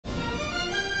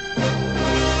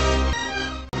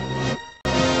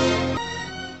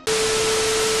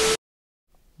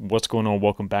What's going on?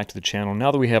 Welcome back to the channel. Now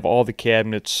that we have all the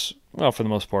cabinets, well, for the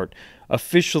most part,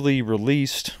 officially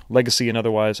released, legacy and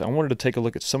otherwise, I wanted to take a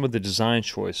look at some of the design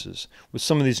choices with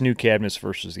some of these new cabinets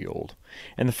versus the old.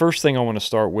 And the first thing I want to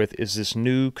start with is this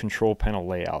new control panel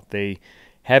layout. They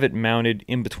have it mounted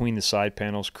in between the side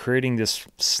panels, creating this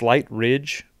slight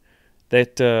ridge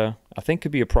that I think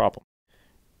could be a problem.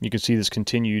 You can see this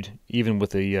continued even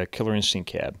with the Killer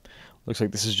Instinct cab. Looks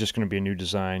like this is just going to be a new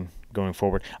design going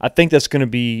forward. I think that's going to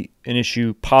be an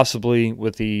issue possibly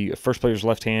with the first player's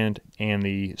left hand and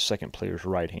the second player's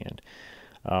right hand.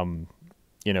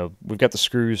 You know, we've got the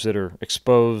screws that are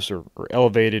exposed or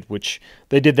elevated, which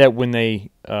they did that when they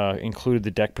included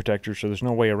the deck protector, so there's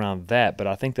no way around that, but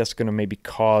I think that's going to maybe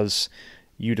cause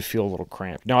you to feel a little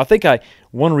cramped. Now, I think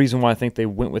one reason why I think they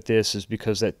went with this is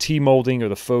because that T-molding or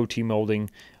the faux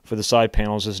T-molding for the side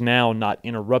panels is now not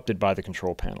interrupted by the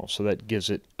control panel, so that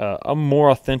gives it a more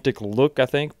authentic look, I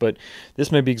think. But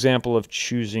this may be an example of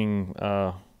choosing,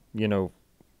 you know,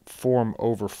 form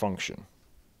over function.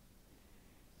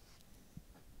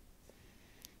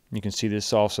 You can see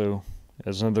this also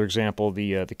as another example.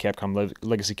 The Capcom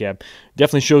Legacy cab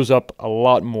definitely shows up a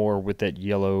lot more with that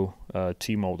yellow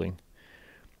T-molding.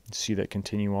 See that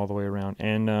continue all the way around,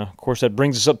 and of course that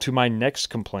brings us up to my next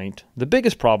complaint. The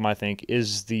biggest problem, I think,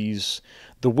 is the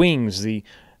wings. The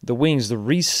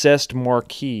recessed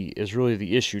marquee is really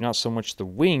the issue. Not so much the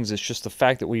wings; it's just the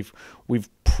fact that we've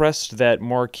pressed that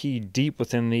marquee deep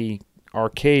within the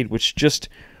arcade, which just,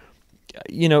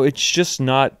 you know, it's just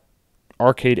not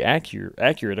arcade accurate.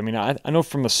 I mean, I know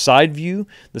from the side view,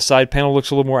 the side panel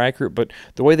looks a little more accurate, but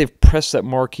the way they've pressed that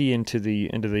marquee into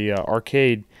the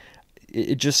arcade,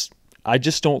 I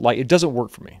just don't like it. Doesn't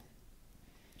work for me.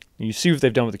 You see what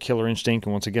they've done with the Killer Instinct,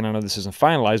 and once again, I know this isn't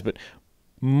finalized, but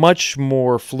much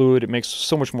more fluid. It makes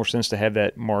so much more sense to have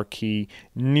that marquee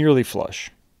nearly flush.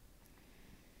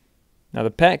 Now,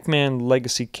 the Pac-Man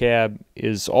Legacy cab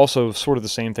is also sort of the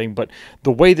same thing, but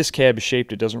the way this cab is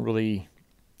shaped, it doesn't really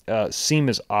seem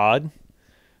as odd.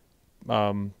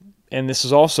 And this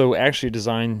is also actually a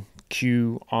design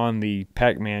cue on the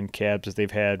Pac-Man cabs that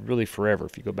they've had really forever.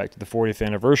 If you go back to the 40th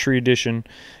anniversary edition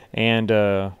and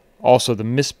also the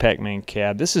Miss Pac-Man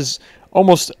cab, this is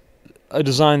almost a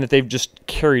design that they've just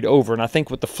carried over. And I think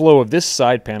with the flow of this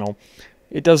side panel,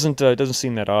 it doesn't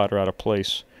seem that odd or out of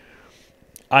place.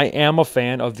 I am a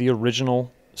fan of the original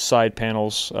side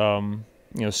panels,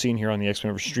 you know, seen here on the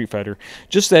X-Men vs. Street Fighter.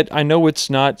 Just that I know it's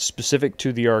not specific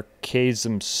to the arcades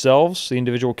themselves, the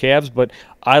individual cabs, but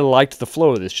I liked the flow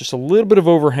of this. Just a little bit of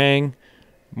overhang,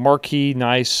 marquee,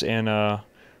 nice, and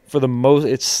for the most,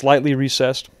 it's slightly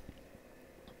recessed.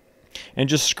 And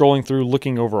just scrolling through,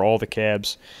 looking over all the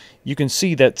cabs, you can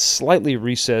see that slightly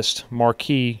recessed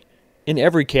marquee in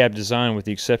every cab design with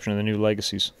the exception of the new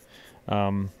Legacies.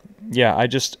 Yeah,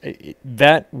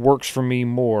 that works for me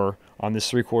more on this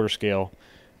 3/4 scale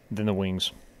than the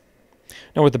wings.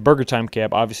 Now with the Burger Time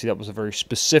cab, obviously that was a very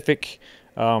specific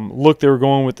look they were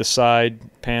going with the side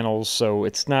panels, so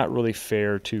it's not really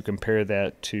fair to compare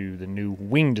that to the new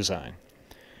wing design.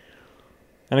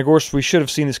 And of course, we should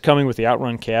have seen this coming with the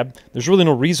Outrun cab. There's really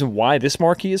no reason why this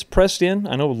marquee is pressed in.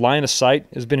 I know line of sight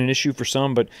has been an issue for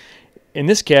some, but in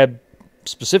this cab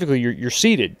specifically, you're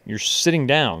seated, you're sitting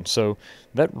down, so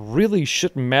that really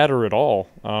shouldn't matter at all.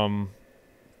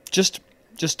 Just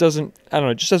doesn't, I don't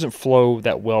know, it just doesn't flow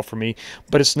that well for me,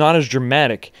 but it's not as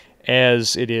dramatic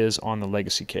as it is on the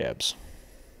Legacy cabs.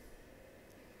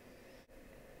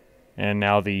 And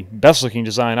now the best looking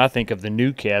design, I think, of the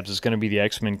new cabs is going to be the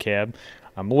X-Men cab.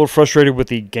 I'm a little frustrated with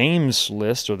the games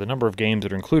list or the number of games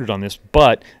that are included on this,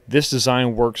 but this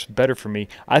design works better for me.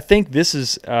 I think this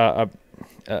is a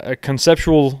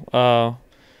conceptual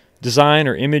design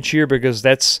or image here because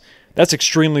that's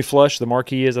extremely flush. The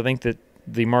marquee is. I think that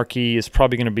the marquee is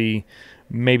probably going to be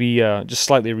maybe just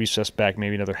slightly recessed back,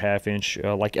 maybe another ½ inch,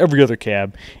 like every other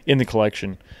cab in the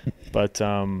collection. But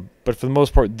for the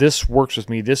most part, this works with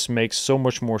me. This makes so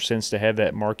much more sense to have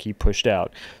that marquee pushed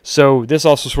out. So this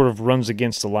also sort of runs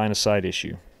against the line of sight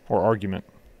issue or argument.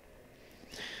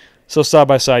 So side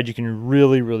by side, you can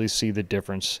really, really see the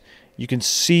difference. You can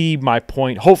see my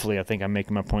point. Hopefully, I think I'm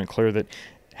making my point clear that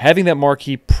having that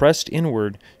marquee pressed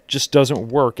inward just doesn't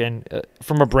work. And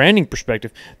from a branding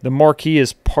perspective, the marquee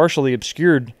is partially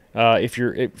obscured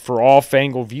for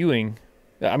off-angle viewing.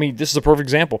 I mean, this is a perfect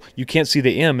example. You can't see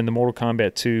the M in the Mortal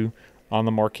Kombat 2 on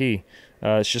the marquee.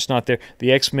 It's just not there.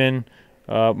 The X-Men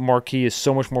marquee is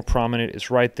so much more prominent. It's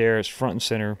right there. It's front and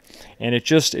center, and it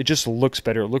just looks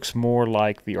better. It looks more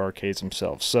like the arcades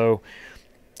themselves. So,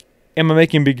 am I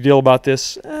making a big deal about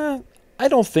this? I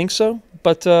don't think so.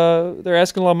 But they're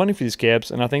asking a lot of money for these cabs,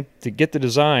 and I think to get the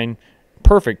design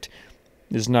perfect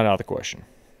is not out of the question.